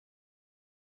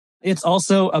It's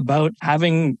also about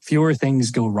having fewer things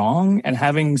go wrong and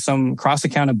having some cross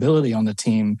accountability on the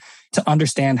team to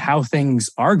understand how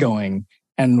things are going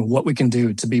and what we can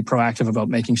do to be proactive about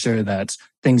making sure that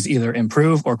things either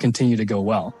improve or continue to go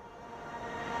well.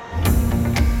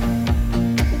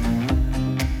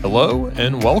 Hello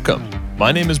and welcome.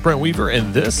 My name is Brent Weaver,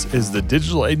 and this is the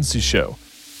Digital Agency Show,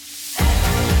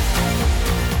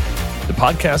 the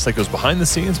podcast that goes behind the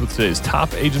scenes with today's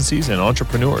top agencies and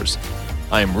entrepreneurs.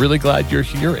 I am really glad you're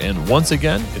here, and once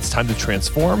again, it's time to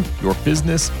transform your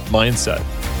business mindset.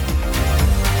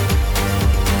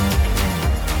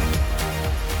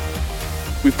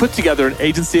 We've put together an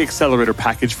agency accelerator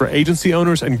package for agency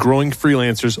owners and growing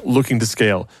freelancers looking to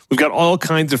scale. We've got all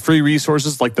kinds of free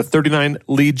resources like the 39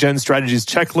 lead gen strategies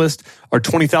checklist, our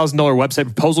 $20,000 website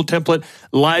proposal template,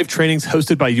 live trainings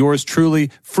hosted by yours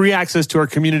truly, free access to our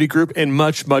community group, and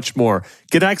much, much more.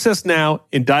 Get access now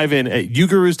and dive in at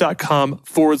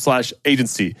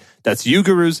ugurus.com/agency. That's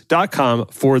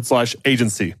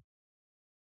ugurus.com/agency.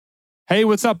 Hey,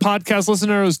 what's up, podcast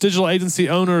listeners, digital agency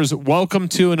owners? Welcome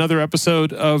to another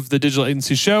episode of the Digital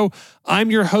Agency Show. I'm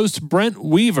your host, Brent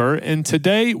Weaver, and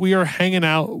today we are hanging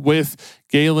out with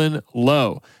Galen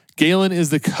Low. Galen is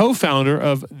the co-founder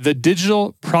of The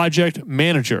Digital Project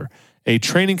Manager, a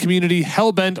training community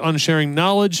hell-bent on sharing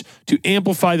knowledge to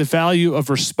amplify the value of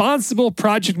responsible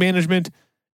project management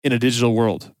in a digital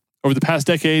world. Over the past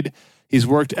decade, he's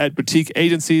worked at boutique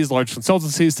agencies, large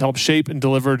consultancies to help shape and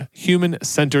deliver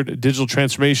human-centered digital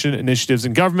transformation initiatives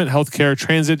in government, healthcare,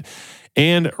 transit,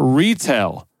 and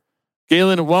retail.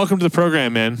 Galen, welcome to the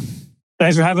program, man.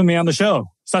 Thanks for having me on the show.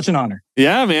 Such an honor.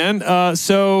 Yeah, man.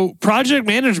 So project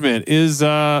management is,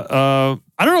 I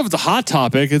don't know if it's a hot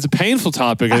topic. It's a painful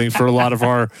topic, I think, for a lot of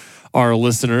our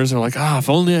listeners. They're like, if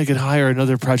only I could hire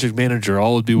another project manager,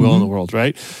 all would be well in the world,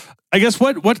 right? I guess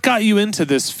what got you into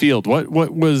this field?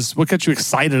 What got you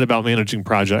excited about managing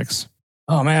projects?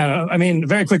 Oh man, I mean,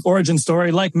 very quick origin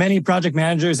story. Like many project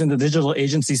managers in the digital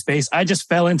agency space, I just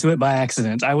fell into it by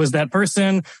accident. I was that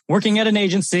person working at an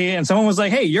agency and someone was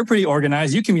like, "Hey, you're pretty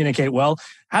organized. You communicate well.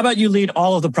 How about you lead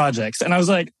all of the projects?" And I was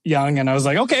like young and I was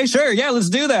like, "Okay, sure. Yeah, let's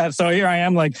do that." So here I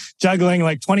am like juggling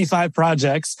like 25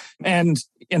 projects. And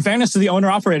in fairness to the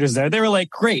owner operators there, they were like,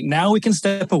 "Great, now we can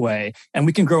step away and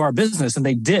we can grow our business." And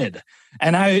they did.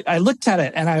 And I looked at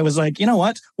it and I was like, you know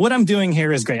what I'm doing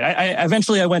here is great. I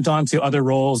eventually went on to other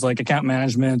roles like account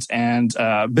management and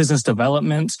business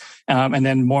development, and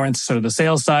then more into sort of the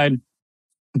sales side.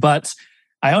 But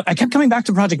I kept coming back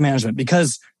to project management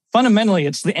because fundamentally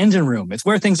it's the engine room. It's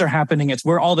where things are happening. It's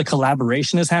where all the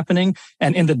collaboration is happening.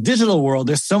 And in the digital world,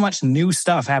 there's so much new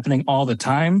stuff happening all the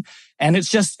time. And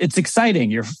it's exciting.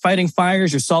 You're fighting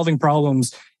fires, you're solving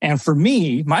problems. And for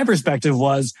me, my perspective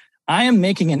was, I am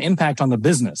making an impact on the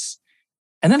business.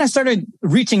 And then I started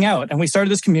reaching out and we started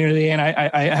this community and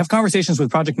I have conversations with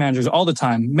project managers all the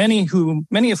time, many of whom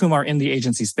are in the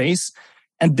agency space,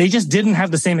 and they just didn't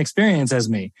have the same experience as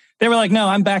me. They were like, "No,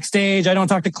 I'm backstage. I don't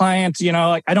talk to clients.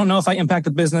 I don't know if I impact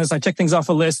the business. I check things off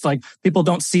a list. Like people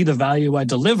don't see the value I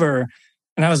deliver."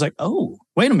 And I was like, "Oh,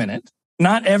 wait a minute.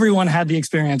 Not everyone had the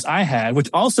experience I had," which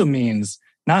also means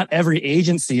not every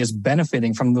agency is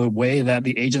benefiting from the way that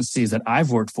the agencies that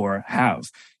I've worked for have.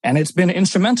 And it's been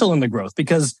instrumental in the growth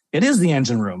because it is the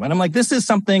engine room. And I'm like, this is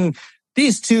something,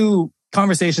 these two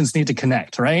conversations need to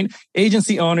connect, right?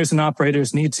 Agency owners and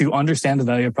operators need to understand the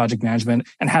value of project management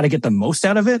and how to get the most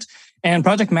out of it. And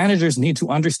project managers need to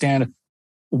understand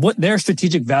what their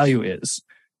strategic value is.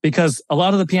 Because a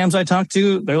lot of the PMs I talk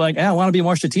to, they're like, I want to be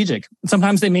more strategic.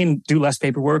 Sometimes they mean do less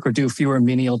paperwork or do fewer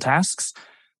menial tasks.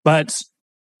 But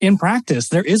in practice,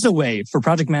 there is a way for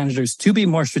project managers to be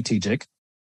more strategic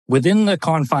within the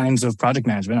confines of project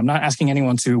management. I'm not asking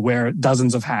anyone to wear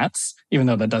dozens of hats, even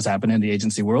though that does happen in the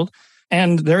agency world.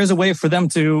 And there is a way for them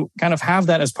to kind of have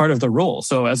that as part of the role.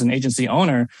 So as an agency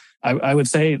owner, I would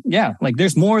say,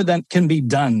 there's more that can be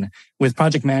done with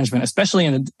project management, especially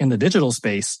in the digital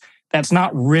space. That's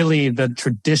not really the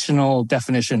traditional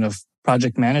definition of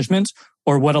project management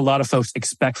or what a lot of folks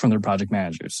expect from their project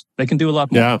managers. They can do a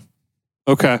lot more. Yeah.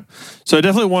 Okay. So I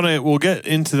definitely we'll get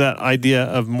into that idea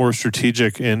of more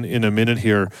strategic in a minute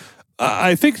here.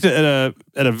 I think that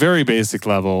at a very basic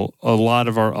level, a lot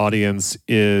of our audience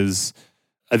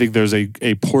I think there's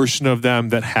a portion of them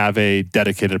that have a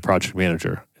dedicated project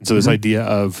manager. And so this idea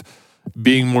of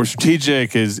being more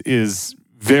strategic is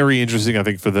very interesting, I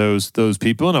think, for those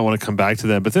people. And I want to come back to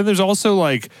them. But then there's also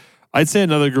I'd say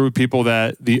another group of people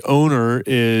that the owner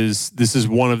this is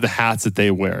one of the hats that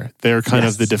they wear. They're kind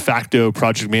of the de facto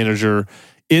project manager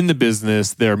in the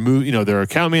business. They're their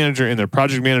account manager and their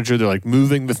project manager. They're like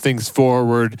moving the things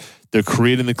forward. They're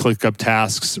creating the ClickUp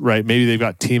tasks, right? Maybe they've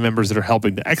got team members that are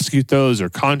helping to execute those or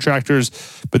contractors,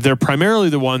 but they're primarily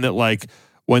the one that like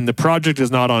when the project is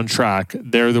not on track,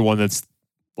 they're the one that's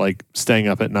like staying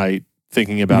up at night,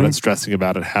 thinking about it, stressing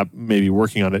about it, maybe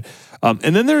working on it.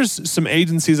 And then there's some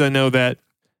agencies I know that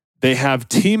they have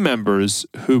team members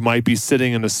who might be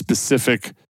sitting in a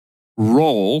specific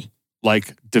role,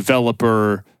 like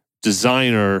developer,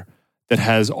 designer, that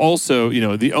has also,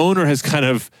 the owner has kind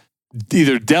of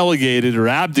either delegated or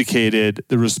abdicated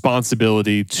the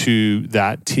responsibility to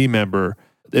that team member,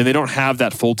 and they don't have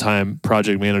that full-time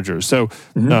project manager. So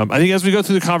I think as we go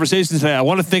through the conversation today, I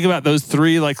want to think about those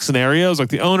three like scenarios, like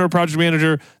the owner, project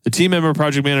manager, the team member,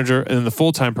 project manager, and then the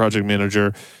full-time project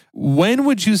manager. When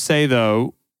would you say,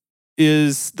 though,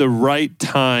 is the right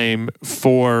time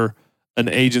for an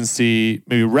agency,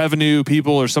 maybe revenue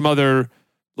people or some other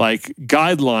like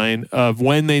guideline of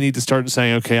when they need to start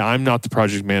saying, okay, I'm not the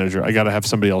project manager. I got to have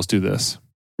somebody else do this.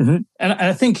 And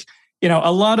I think,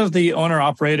 a lot of the owner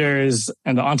operators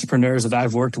and the entrepreneurs that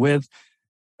I've worked with,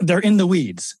 they're in the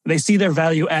weeds. They see their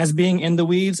value as being in the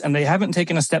weeds, and they haven't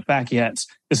taken a step back yet.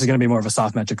 This is going to be more of a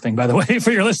soft metric thing, by the way,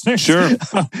 for your listeners. Sure.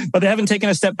 But they haven't taken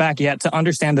a step back yet to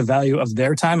understand the value of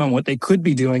their time and what they could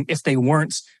be doing if they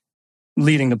weren't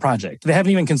leading the project. They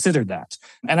haven't even considered that.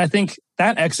 And I think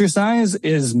that exercise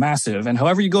is massive. And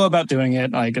however you go about doing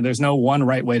it, like there's no one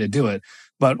right way to do it.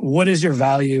 But what is your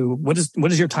value? What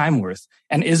is your time worth?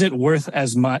 And is it worth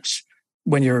as much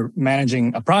when you're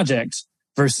managing a project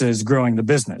versus growing the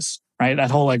business, right? That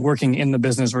whole like working in the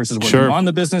business versus working on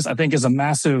the business, I think is a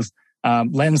massive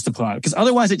lens to put on it. Because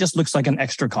otherwise it just looks like an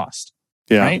extra cost.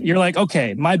 Yeah. Right? You're like,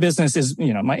 okay, my business is,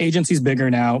 my agency's bigger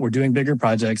now. We're doing bigger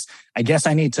projects. I guess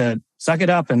I need to suck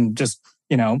it up and just,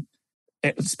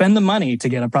 spend the money to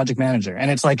get a project manager. And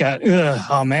it's like,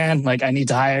 oh man, like I need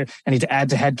to add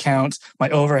to headcount, my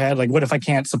overhead. Like, what if I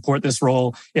can't support this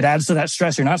role? It adds to that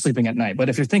stress. You're not sleeping at night. But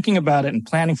if you're thinking about it and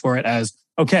planning for it as,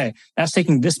 okay, that's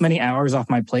taking this many hours off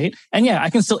my plate. And yeah,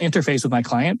 I can still interface with my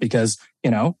client because,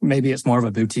 maybe it's more of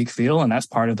a boutique feel and that's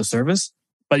part of the service.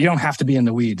 But you don't have to be in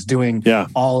the weeds doing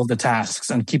all of the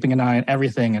tasks and keeping an eye on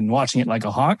everything and watching it like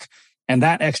a hawk. And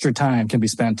that extra time can be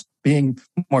spent being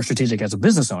more strategic as a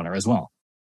business owner as well.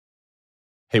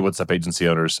 Hey, what's up, agency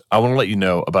owners? I want to let you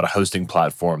know about a hosting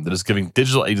platform that is giving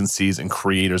digital agencies and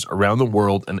creators around the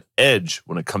world an edge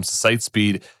when it comes to site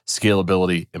speed,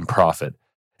 scalability, and profit.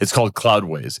 It's called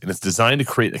Cloudways, and it's designed to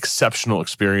create exceptional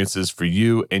experiences for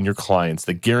you and your clients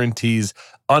that guarantees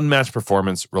unmatched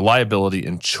performance, reliability,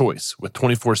 and choice with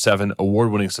 24/7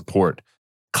 award-winning support.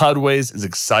 Cloudways is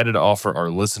excited to offer our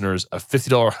listeners a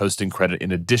 $50 hosting credit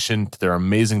in addition to their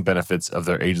amazing benefits of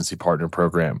their agency partner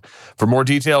program. For more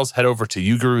details, head over to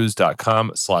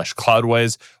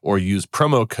ugurus.com/Cloudways or use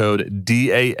promo code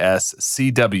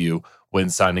DASCW when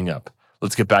signing up.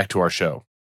 Let's get back to our show.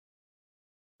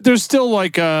 There's still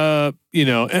like, and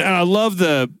I love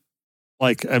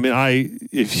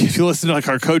if you listen to like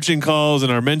our coaching calls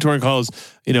and our mentoring calls,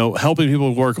 helping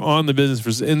people work on the business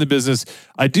versus in the business,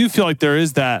 I do feel like there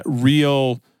is that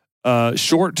real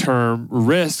short-term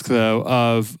risk though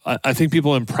of, I think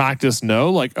people in practice know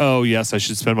like, oh yes, I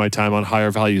should spend my time on higher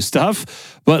value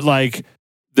stuff. But like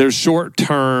there's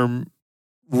short-term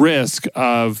risk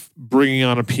of bringing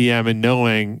on a PM and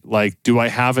knowing like, do I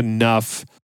have enough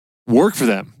work for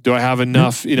them? Do I have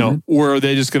enough, or are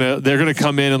they just they're going to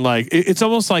come in and like, it's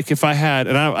almost like if I had,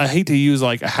 and I hate to use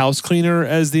like a house cleaner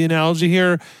as the analogy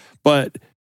here, but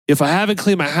if I haven't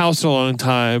cleaned my house in a long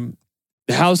time,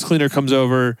 the house cleaner comes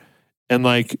over and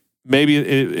like, maybe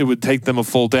it would take them a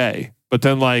full day, but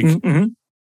then like,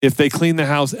 if they clean the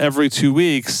house every 2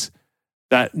 weeks,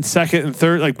 that second and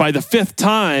third, like by the fifth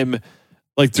time,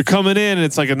 like they're coming in and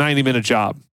it's like a 90-minute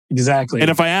job. Exactly. And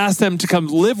if I ask them to come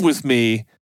live with me,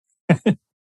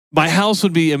 my house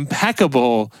would be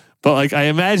impeccable, but like I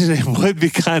imagine it would be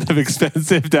kind of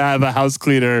expensive to have a house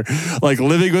cleaner like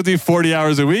living with me 40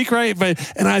 hours a week, right?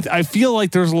 And I feel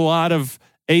like there's a lot of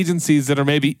agencies that are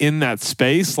maybe in that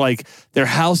space, like their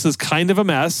house is kind of a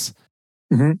mess.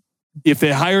 If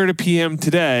they hired a PM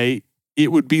today, it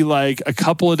would be like a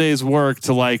couple of days work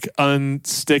to like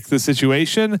unstick the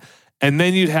situation, and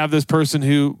then you'd have this person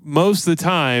who most of the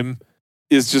time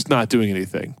is just not doing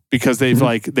anything because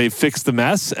they've fixed the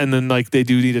mess, and then like they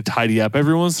do need to tidy up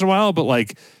every once in a while, but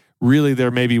like really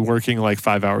they're maybe working like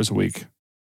 5 hours a week.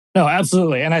 No,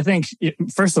 absolutely. And I think,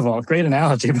 first of all, great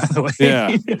analogy, by the way.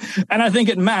 Yeah. And I think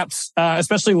it maps,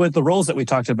 especially with the roles that we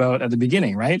talked about at the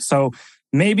beginning, right? So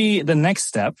maybe the next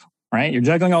step right? You're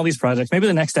juggling all these projects. Maybe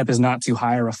the next step is not to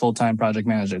hire a full-time project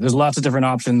manager. There's lots of different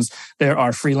options. There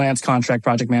are freelance contract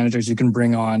project managers you can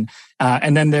bring on.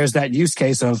 And then there's that use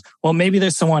case of, well, maybe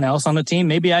there's someone else on the team.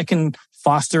 Maybe I can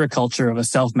foster a culture of a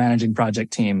self-managing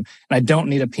project team. And I don't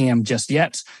need a PM just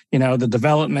yet. The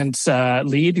development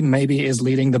lead maybe is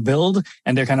leading the build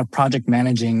and they're kind of project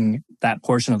managing that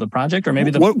portion of the project. Or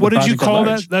maybe what did you call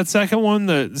that second one?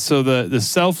 The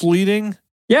self-leading?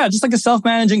 Yeah, just like a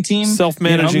self-managing team.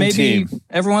 Self-managing team.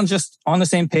 Everyone's just on the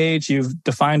same page. You've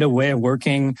defined a way of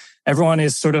working. Everyone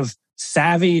is sort of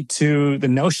savvy to the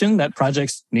notion that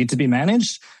projects need to be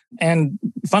managed. And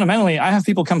fundamentally, I have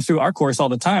people come through our course all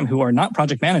the time who are not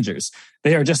project managers.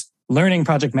 They are just learning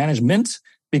project management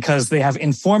because they have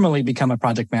informally become a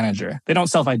project manager. They don't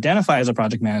self-identify as a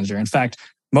project manager. In fact,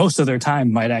 most of their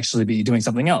time might actually be doing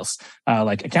something else,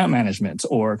 like account management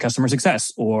or customer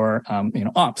success or,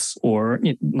 ops or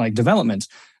like development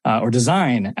or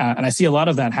design. And I see a lot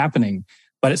of that happening,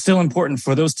 but it's still important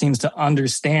for those teams to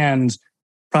understand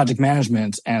project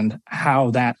management and how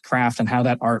that craft and how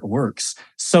that art works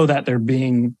so that they're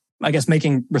making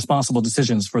responsible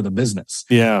decisions for the business.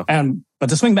 Yeah. But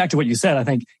to swing back to what you said, I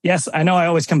think, yes, I know I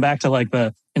always come back to like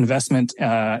the investment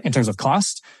in terms of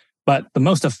cost, but the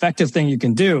most effective thing you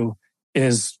can do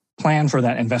is plan for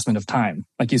that investment of time.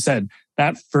 Like you said,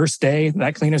 that first day,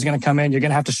 that cleaner's going to come in, you're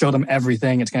going to have to show them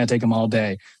everything. It's going to take them all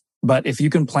day. But if you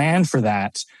can plan for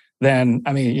that, then,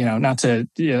 not to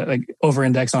like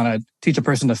over-index on teach a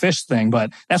person to fish thing,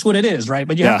 but that's what it is, right?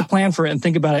 But you have to plan for it and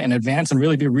think about it in advance and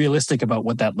really be realistic about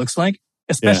what that looks like,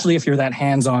 especially if you're that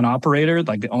hands-on operator,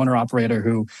 like the owner-operator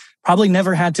who probably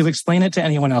never had to explain it to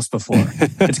anyone else before.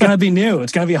 It's going to be new.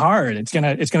 It's going to be hard. It's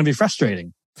going to be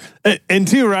frustrating. And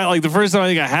too, right? Like the first time I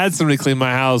think I had somebody clean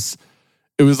my house,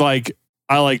 it was like,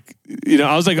 I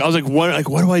was like, what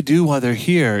do I do while they're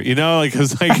here?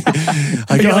 Cause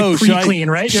pre-clean,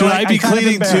 right? Should I be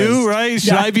cleaning too? Right?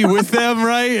 Should I be with them?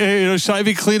 Right? Should I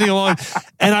be cleaning along?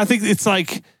 And I think it's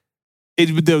like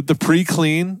the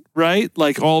pre-clean, right?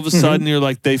 Like all of a sudden you're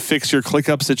like, they fix your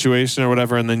ClickUp situation or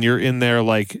whatever. And then you're in there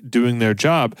like doing their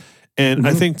job. And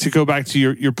I think to go back to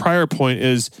your prior point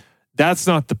is that's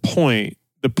not the point.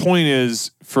 The point is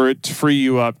for it to free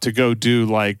you up to go do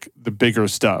like the bigger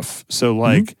stuff. So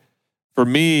like for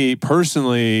me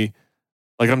personally,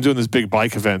 like I'm doing this big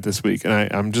bike event this week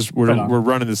and we're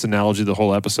running this analogy the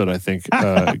whole episode, I think,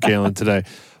 Galen today.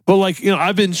 But like,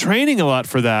 I've been training a lot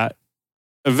for that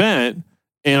event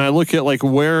and I look at like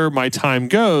where my time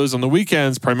goes on the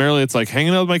weekends. Primarily it's like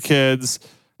hanging out with my kids,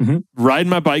 riding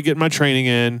my bike, getting my training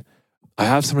in. I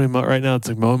have somebody right now. It's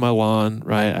like mowing my lawn,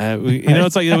 right?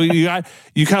 It's like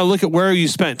you kind of look at where you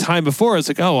spent time before. It's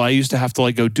like, oh, I used to have to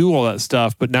like go do all that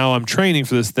stuff, but now I'm training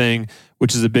for this thing,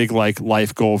 which is a big like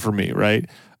life goal for me, right?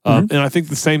 And I think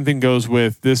the same thing goes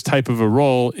with this type of a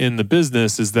role in the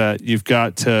business. Is that you've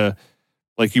got to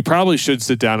like you probably should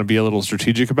sit down and be a little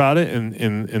strategic about it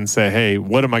and say, hey,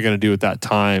 what am I going to do at that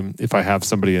time if I have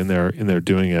somebody in there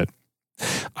doing it?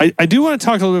 I do want to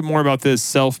talk a little bit more about this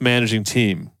self-managing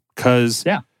team. Because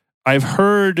I've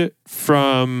heard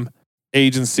from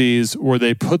agencies where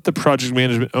they put the project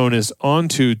management onus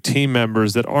onto team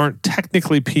members that aren't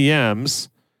technically PMs.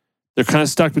 They're kind of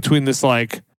stuck between this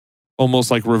like almost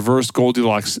like reverse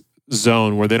Goldilocks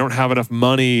zone where they don't have enough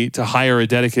money to hire a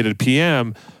dedicated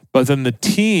PM, but then the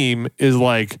team is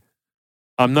like,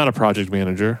 I'm not a project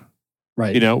manager.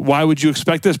 Right. Why would you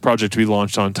expect this project to be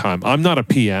launched on time? I'm not a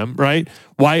PM, right?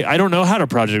 Why? I don't know how to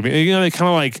project. They kind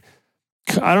of like,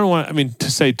 I don't want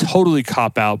to say totally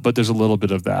cop out, but there's a little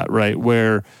bit of that, right?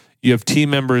 Where you have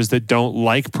team members that don't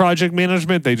like project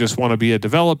management. They just want to be a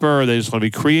developer. They just want to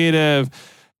be creative.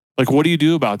 Like, what do you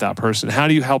do about that person? How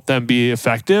do you help them be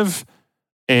effective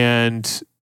and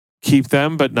keep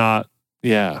them, but not,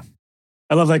 I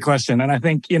love that question. And I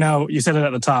think, you said it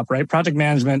at the top, right? Project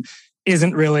management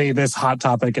isn't really this hot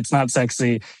topic. It's not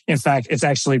sexy. In fact, it's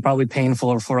actually probably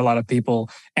painful for a lot of people.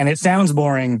 And it sounds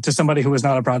boring to somebody who is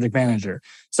not a project manager.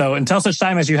 So until such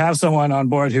time as you have someone on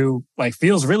board who like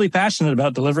feels really passionate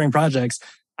about delivering projects,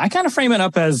 I kind of frame it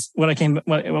up as what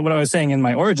I was saying in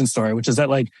my origin story, which is that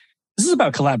like, this is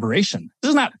about collaboration. This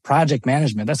is not project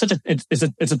management. That's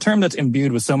it's a term that's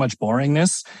imbued with so much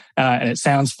boringness. And it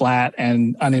sounds flat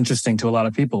and uninteresting to a lot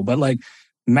of people, but like,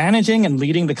 managing and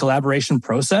leading the collaboration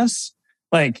process,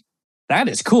 like that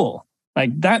is cool.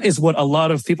 Like that is what a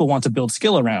lot of people want to build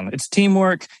skill around. It's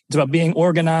teamwork. It's about being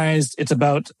organized. It's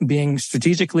about being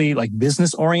strategically like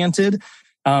business oriented.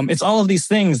 It's all of these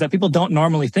things that people don't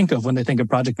normally think of when they think of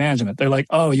project management. They're like,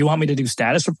 oh, you want me to do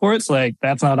status reports? Like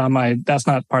that's not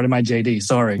part of my JD.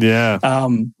 Sorry. Yeah.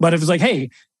 But if it's like, hey,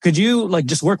 could you like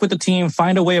just work with the team,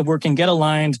 find a way of working, get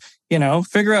aligned,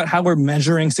 figure out how we're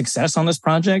measuring success on this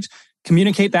project,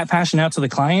 communicate that passion out to the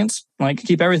clients, like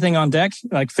keep everything on deck,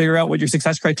 like figure out what your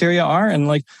success criteria are. And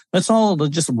like, let's all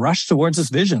just rush towards this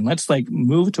vision. Let's like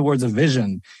move towards a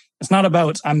vision. It's not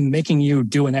about I'm making you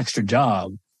do an extra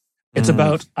job. It's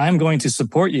about I'm going to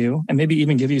support you and maybe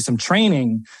even give you some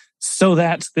training so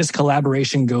that this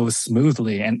collaboration goes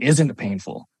smoothly and isn't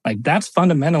painful. Like that's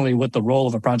fundamentally what the role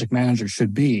of a project manager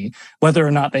should be, whether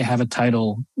or not they have a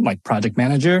title like project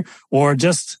manager or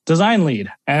just design lead.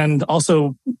 And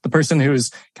also the person who's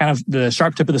kind of the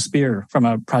sharp tip of the spear from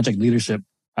a project leadership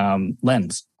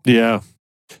lens. Yeah.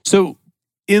 So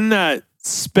in that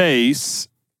space,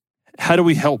 how do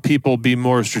we help people be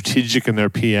more strategic in their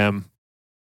PM?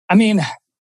 I mean,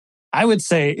 I would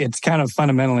say it's kind of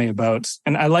fundamentally about,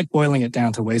 and I like boiling it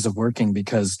down to ways of working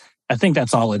because I think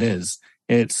that's all it is.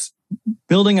 It's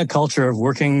building a culture of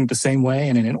working the same way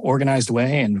and in an organized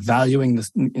way and valuing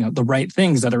the right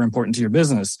things that are important to your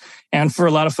business. And for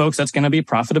a lot of folks, that's going to be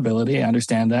profitability. I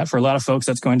understand that. For a lot of folks,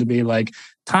 that's going to be like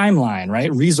timeline,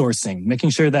 right? Resourcing, making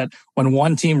sure that when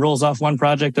one team rolls off one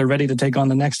project, they're ready to take on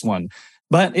the next one.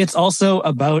 But it's also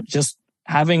about just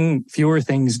having fewer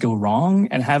things go wrong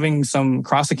and having some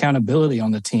cross accountability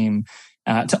on the team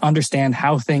to understand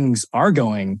how things are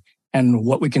going and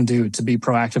what we can do to be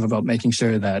proactive about making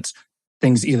sure that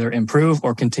things either improve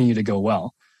or continue to go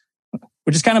well.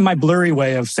 Which is kind of my blurry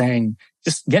way of saying,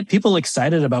 just get people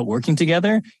excited about working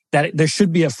together, that there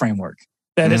should be a framework.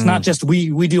 That it's not just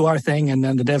we do our thing and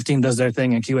then the dev team does their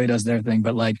thing and QA does their thing,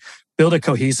 but like build a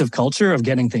cohesive culture of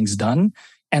getting things done.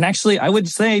 And actually, I would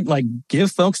say like give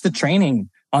folks the training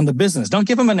on the business. Don't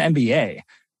give them an MBA.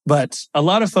 But a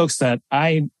lot of folks that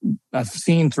I've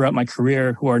seen throughout my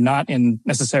career who are not in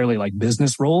necessarily like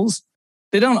business roles,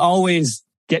 they don't always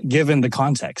get given the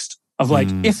context of like,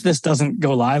 if this doesn't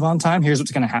go live on time, here's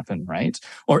what's going to happen, right?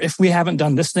 Or if we haven't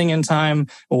done this thing in time,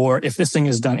 or if this thing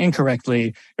is done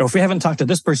incorrectly, or if we haven't talked to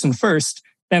this person first,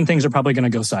 then things are probably going to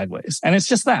go sideways. And it's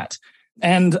just that.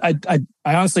 And I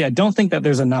honestly, I don't think that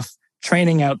there's enough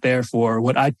training out there for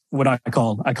what I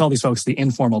call these folks the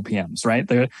informal PMs, right?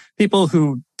 They're people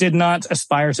who did not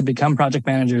aspire to become project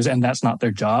managers and that's not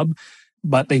their job,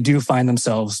 but they do find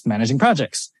themselves managing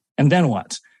projects. And then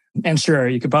what? And sure,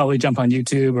 you could probably jump on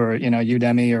YouTube or,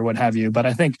 Udemy or what have you. But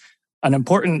I think an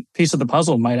important piece of the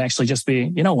puzzle might actually just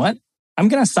be, you know what? I'm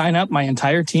going to sign up my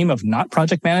entire team of not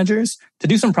project managers to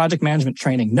do some project management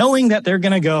training, knowing that they're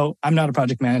going to go, I'm not a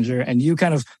project manager. And you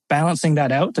kind of balancing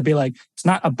that out to be like, it's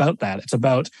not about that. It's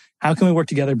about how can we work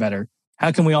together better?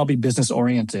 How can we all be business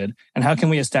oriented? And how can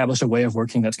we establish a way of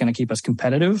working that's going to keep us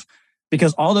competitive?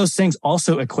 Because all those things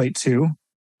also equate to,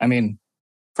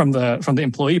 from the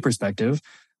employee perspective,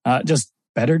 just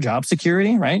better job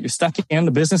security, right? You're stuck in,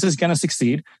 the business is going to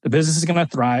succeed. The business is going to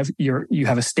thrive. You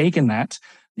have a stake in that.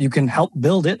 You can help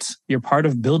build it. You're part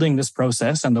of building this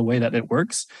process and the way that it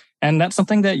works. And that's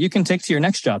something that you can take to your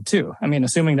next job too.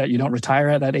 Assuming that you don't retire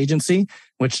at that agency,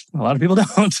 which a lot of people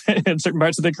don't in certain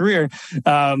parts of their career,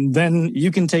 then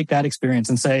you can take that experience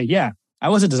and say, yeah, I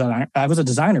was a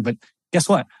designer, but guess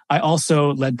what? I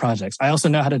also led projects. I also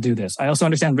know how to do this. I also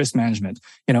understand risk management.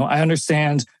 I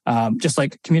understand just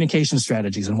like communication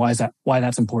strategies and why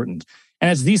that's important. And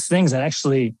it's these things that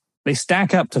actually, they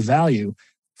stack up to value.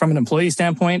 From an employee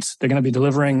standpoint, they're going to be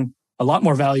delivering a lot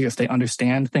more value if they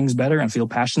understand things better and feel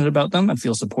passionate about them and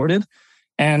feel supported.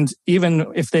 And even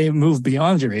if they move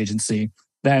beyond your agency,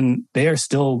 then they are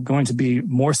still going to be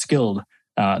more skilled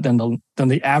than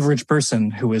the average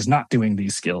person who is not doing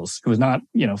these skills, who is not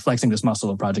flexing this muscle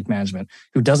of project management,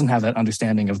 who doesn't have that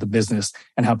understanding of the business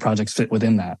and how projects fit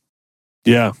within that.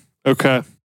 Yeah. Okay.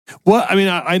 Well,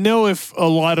 I know if a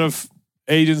lot of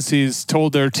agencies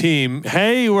told their team,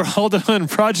 hey, we're all doing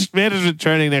project management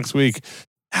training next week.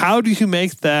 How do you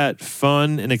make that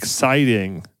fun and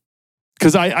exciting?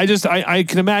 Because I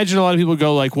can imagine a lot of people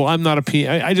go like, well, I'm not a P.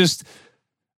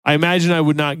 I imagine I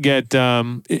would not get,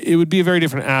 it would be a very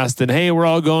different ask than, hey, we're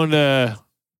all going to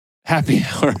happy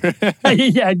hour.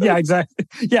 Yeah, exactly.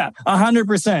 Yeah,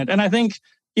 100%. And I think,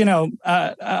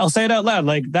 I'll say it out loud,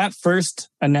 like that first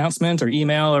announcement or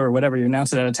email or whatever you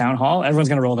announce it at a town hall, everyone's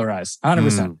going to roll their eyes,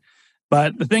 100%.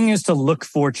 But the thing is to look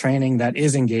for training that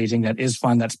is engaging, that is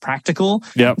fun, that's practical.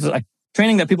 Yeah. Like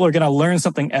training that people are going to learn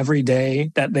something every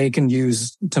day that they can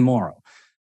use tomorrow.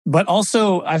 But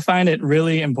also, I find it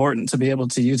really important to be able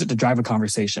to use it to drive a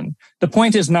conversation. The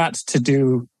point is not to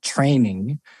do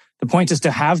training. The point is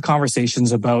to have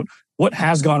conversations about what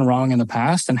has gone wrong in the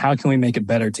past and how can we make it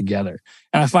better together?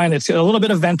 And I find it's a little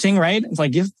bit of venting, right? It's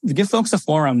like give folks a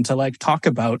forum to like talk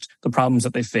about the problems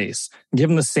that they face, give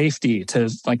them the safety to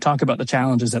like talk about the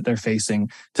challenges that they're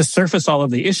facing, to surface all of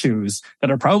the issues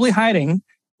that are probably hiding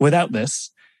without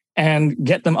this, and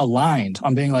get them aligned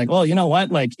on being like, well, you know what?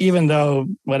 Like, even though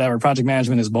whatever project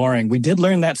management is boring, we did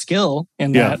learn that skill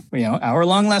in that,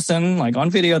 hour-long lesson, like on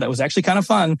video that was actually kind of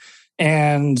fun.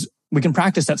 And we can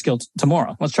practice that skill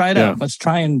tomorrow. Let's try it out. Let's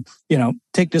try and,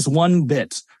 take this one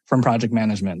bit from project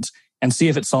management and see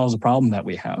if it solves a problem that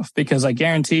we have. Because I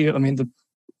guarantee you,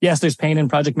 yes, there's pain in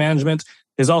project management.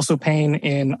 There's also pain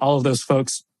in all of those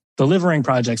folks delivering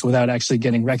projects without actually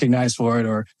getting recognized for it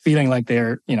or feeling like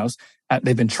they're,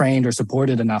 they've been trained or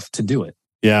supported enough to do it.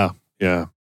 Yeah. Hey,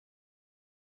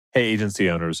 agency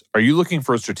owners, are you looking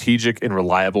for a strategic and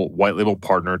reliable white label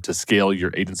partner to scale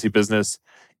your agency business?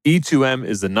 E2M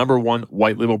is the #1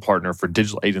 white label partner for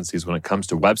digital agencies when it comes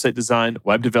to website design,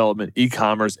 web development,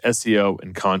 e-commerce, SEO,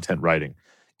 and content writing.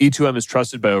 E2M is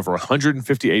trusted by over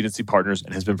 150 agency partners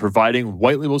and has been providing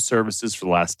white label services for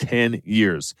the last 10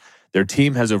 years. Their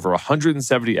team has over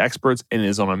 170 experts and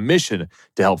is on a mission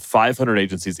to help 500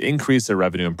 agencies increase their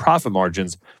revenue and profit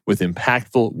margins with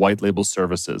impactful white label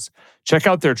services. Check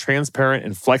out their transparent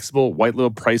and flexible white label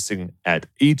pricing at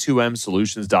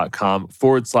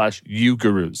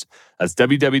e2msolutions.com/ugurus. That's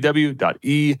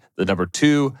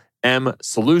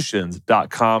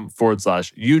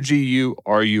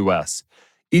www.e2msolutions.com/ugurus.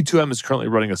 E2M is currently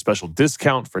running a special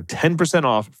discount for 10%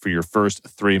 off for your first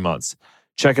 3 months.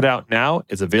 Check it out now.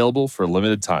 It's available for a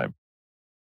limited time.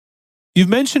 You've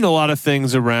mentioned a lot of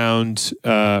things around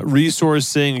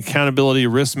resourcing, accountability,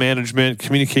 risk management,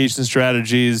 communication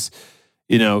strategies,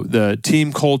 the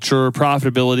team culture,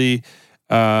 profitability.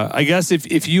 I guess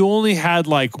if you only had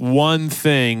like one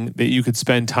thing that you could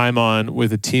spend time on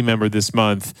with a team member this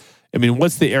month,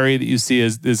 what's the area that you see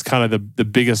as kind of the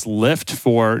biggest lift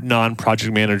for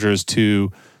non-project managers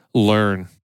to learn?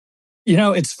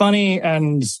 It's funny,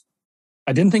 and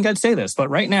I didn't think I'd say this, but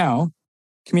right now,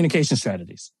 communication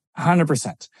strategies,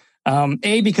 100%.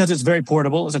 Because it's very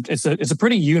portable. It's a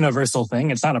pretty universal thing.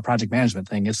 It's not a project management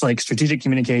thing. It's like strategic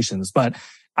communications. But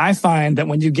I find that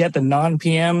when you get the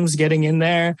non-PMs getting in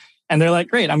there and they're like,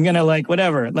 great, I'm going to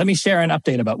let me share an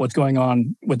update about what's going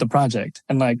on with the project.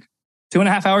 And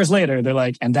 2.5 hours later, they're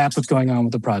like, and that's what's going on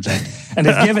with the project. And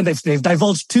they've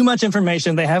divulged too much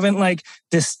information. They haven't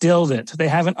distilled it. They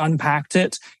haven't unpacked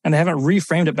it, and they haven't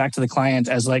reframed it back to the client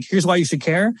as here's why you should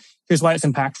care. Here's why it's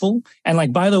impactful.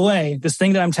 And by the way, this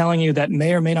thing that I'm telling you that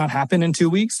may or may not happen in 2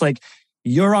 weeks, I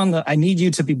need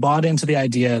you to be bought into the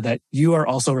idea that you are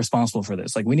also responsible for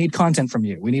this. We need content from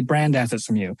you. We need brand assets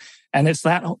from you. And it's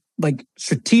that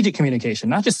strategic communication,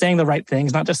 not just saying the right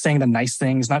things, not just saying the nice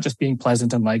things, not just being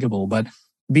pleasant and likable, but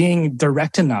being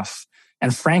direct enough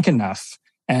and frank enough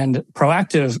and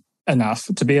proactive enough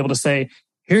to be able to say,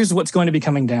 here's what's going to be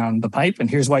coming down the pipe,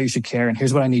 and here's why you should care, and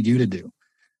here's what I need you to do.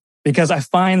 Because I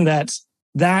find that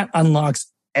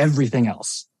unlocks everything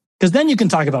else. Because then you can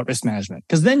talk about risk management.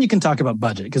 Because then you can talk about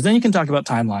budget. Because then you can talk about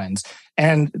timelines.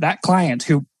 And that client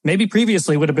who maybe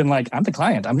previously would have been like, I'm the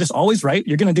client. I'm just always right.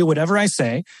 You're going to do whatever I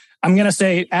say. I'm going to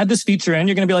say, add this feature in.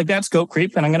 You're going to be like, that's scope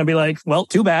creep. And I'm going to be like, well,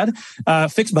 too bad.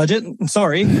 Fix budget.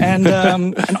 Sorry. And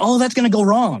all of that's going to go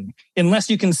wrong unless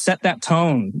you can set that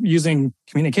tone using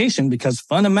communication, because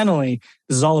fundamentally,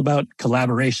 this is all about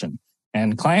collaboration.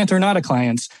 And client or not a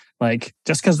client,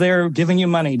 just because they're giving you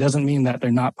money doesn't mean that they're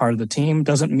not part of the team,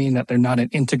 doesn't mean that they're not an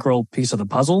integral piece of the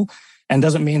puzzle, and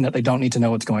doesn't mean that they don't need to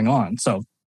know what's going on. So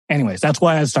anyways, that's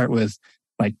why I start with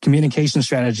communication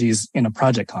strategies in a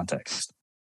project context.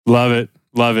 Love it.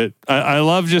 Love it. I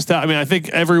love just that. I think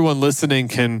everyone listening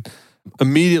can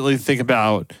immediately think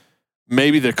about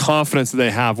maybe the confidence that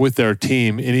they have with their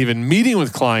team in even meeting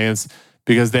with clients,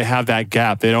 because they have that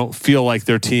gap. They don't feel like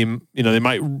their team, they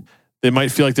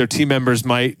might feel like their team members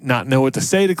might not know what to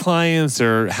say to clients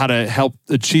or how to help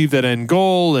achieve that end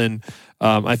goal. And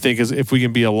I think if we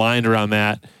can be aligned around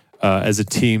that as a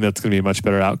team, that's going to be a much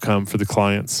better outcome for the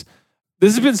clients.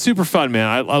 This has been super fun, man.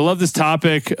 I love this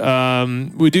topic.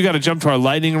 We do got to jump to our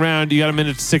lightning round. You got a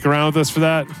minute to stick around with us for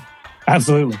that?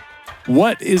 Absolutely.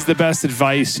 What is the best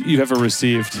advice you've ever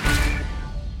received?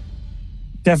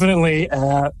 Definitely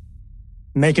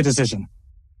make a decision.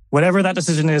 Whatever that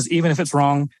decision is, even if it's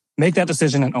wrong, make that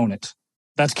decision and own it.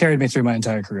 That's carried me through my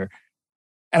entire career.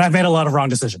 And I've made a lot of wrong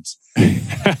decisions.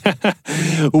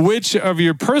 Which of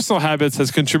your personal habits has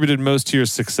contributed most to your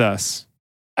success?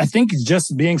 I think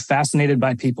just being fascinated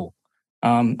by people.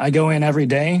 I go in every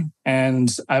day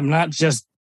and I'm not just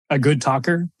a good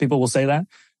talker. People will say that,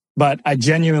 but I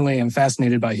genuinely am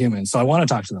fascinated by humans. So I want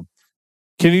to talk to them.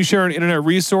 Can you share an internet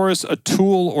resource, a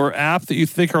tool, or app that you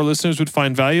think our listeners would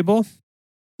find valuable?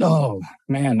 Oh,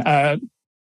 man.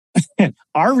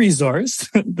 Our resource,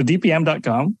 the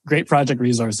dpm.com, great project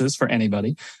resources for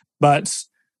anybody. But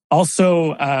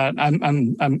also,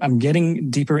 I'm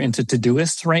getting deeper into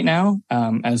Todoist right now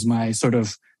as my sort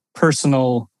of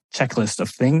personal checklist of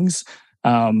things,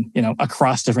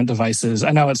 across different devices. I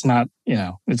know it's not,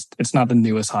 it's not the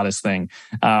newest, hottest thing,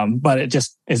 but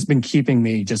it's been keeping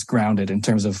me just grounded in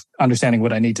terms of understanding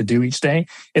what I need to do each day.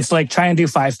 It's like try and do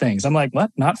 5 things. I'm like, what?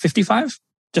 Not 55?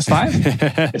 Just 5?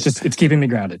 It's keeping me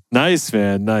grounded. Nice,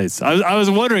 man. Nice. I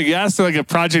was wondering, you asked like a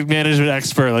project management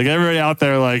expert, like everybody out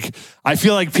there, like I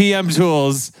feel like PM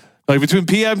tools, like between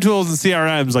PM tools and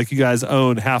CRMs, like you guys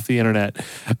own half the internet.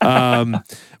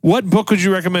 What book would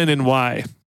you recommend and why?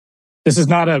 This is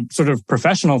not a sort of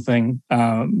professional thing,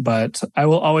 but I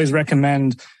will always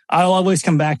recommend, I'll always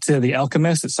come back to The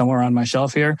Alchemist. It's somewhere on my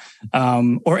shelf here.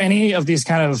 Or any of these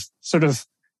kind of sort of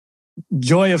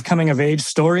joy of coming of age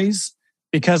stories.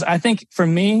 Because I think for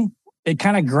me, it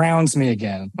kind of grounds me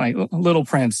again, like Little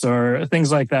Prince or things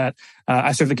like that.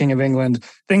 I Serve the King of England,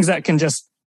 things that can just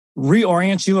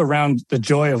reorient you around the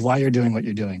joy of why you're doing what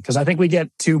you're doing. Because I think we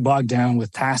get too bogged down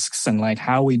with tasks and like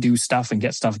how we do stuff and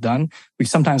get stuff done. We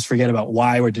sometimes forget about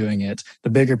why we're doing it, the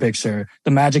bigger picture,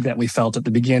 the magic that we felt at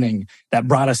the beginning that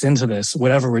brought us into this,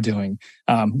 whatever we're doing,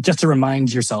 just to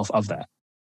remind yourself of that.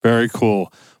 Very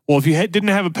cool. Well, if you didn't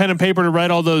have a pen and paper to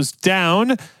write all those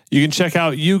down, you can check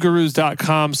out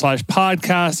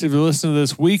ugurus.com/podcast. If you listen to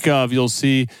this week of, you'll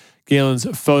see Galen's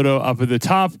photo up at the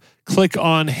top. Click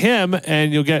on him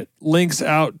and you'll get links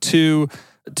out to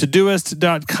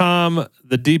Todoist.com,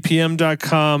 the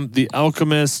DPM.com, The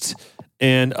Alchemist,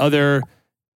 and other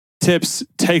tips,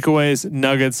 takeaways,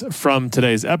 nuggets from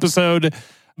today's episode.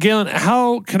 Galen,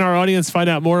 how can our audience find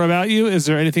out more about you? Is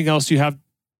there anything else you have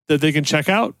that they can check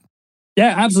out?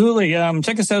 Yeah, absolutely.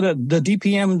 Check us out at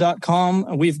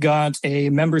thedpm.com. We've got a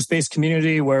member-based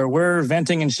community where we're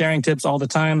venting and sharing tips all the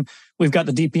time. We've got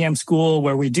the DPM school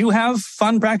where we do have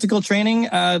fun, practical training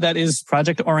that is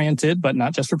project-oriented, but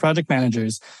not just for project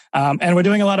managers. And we're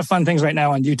doing a lot of fun things right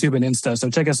now on YouTube and Insta. So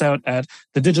check us out at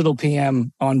The Digital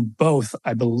PM on both,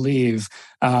 I believe.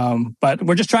 But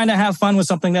we're just trying to have fun with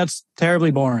something that's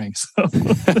terribly boring. So.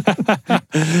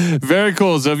 Very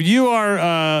cool. So if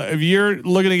you're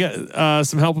looking to get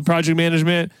some help with project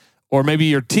management, or maybe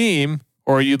your team,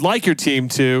 or you'd like your team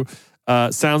to,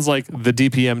 sounds like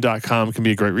thedpm.com can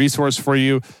be a great resource for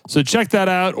you. So check that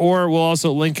out, or we'll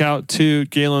also link out to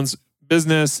Galen's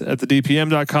business at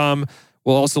thedpm.com.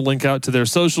 We'll also link out to their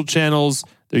social channels,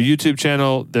 their YouTube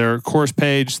channel, their course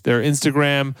page, their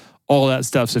Instagram, all that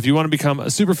stuff. So if you want to become a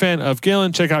super fan of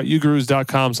Galen, check out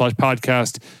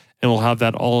ugurus.com/podcast, and we'll have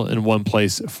that all in one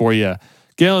place for you.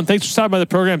 Galen, thanks for stopping by the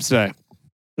program today.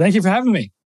 Thank you for having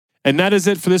me. And that is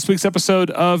it for this week's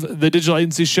episode of the Digital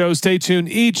Agency Show. Stay tuned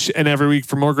each and every week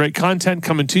for more great content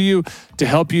coming to you to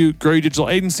help you grow your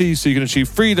digital agency so you can achieve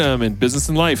freedom in business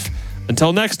and life.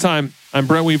 Until next time, I'm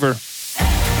Brent Weaver.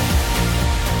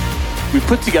 We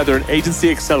put together an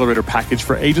agency accelerator package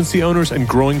for agency owners and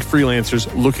growing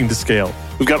freelancers looking to scale.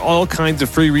 We've got all kinds of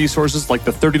free resources like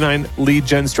the 39 lead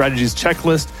gen strategies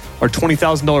checklist, our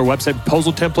 $20,000 website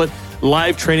proposal template,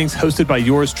 live trainings hosted by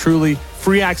yours truly,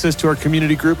 free access to our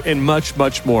community group, and much,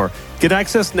 much more. Get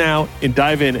access now and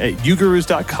dive in at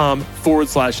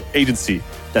ugurus.com/agency.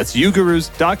 That's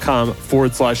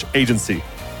ugurus.com/agency.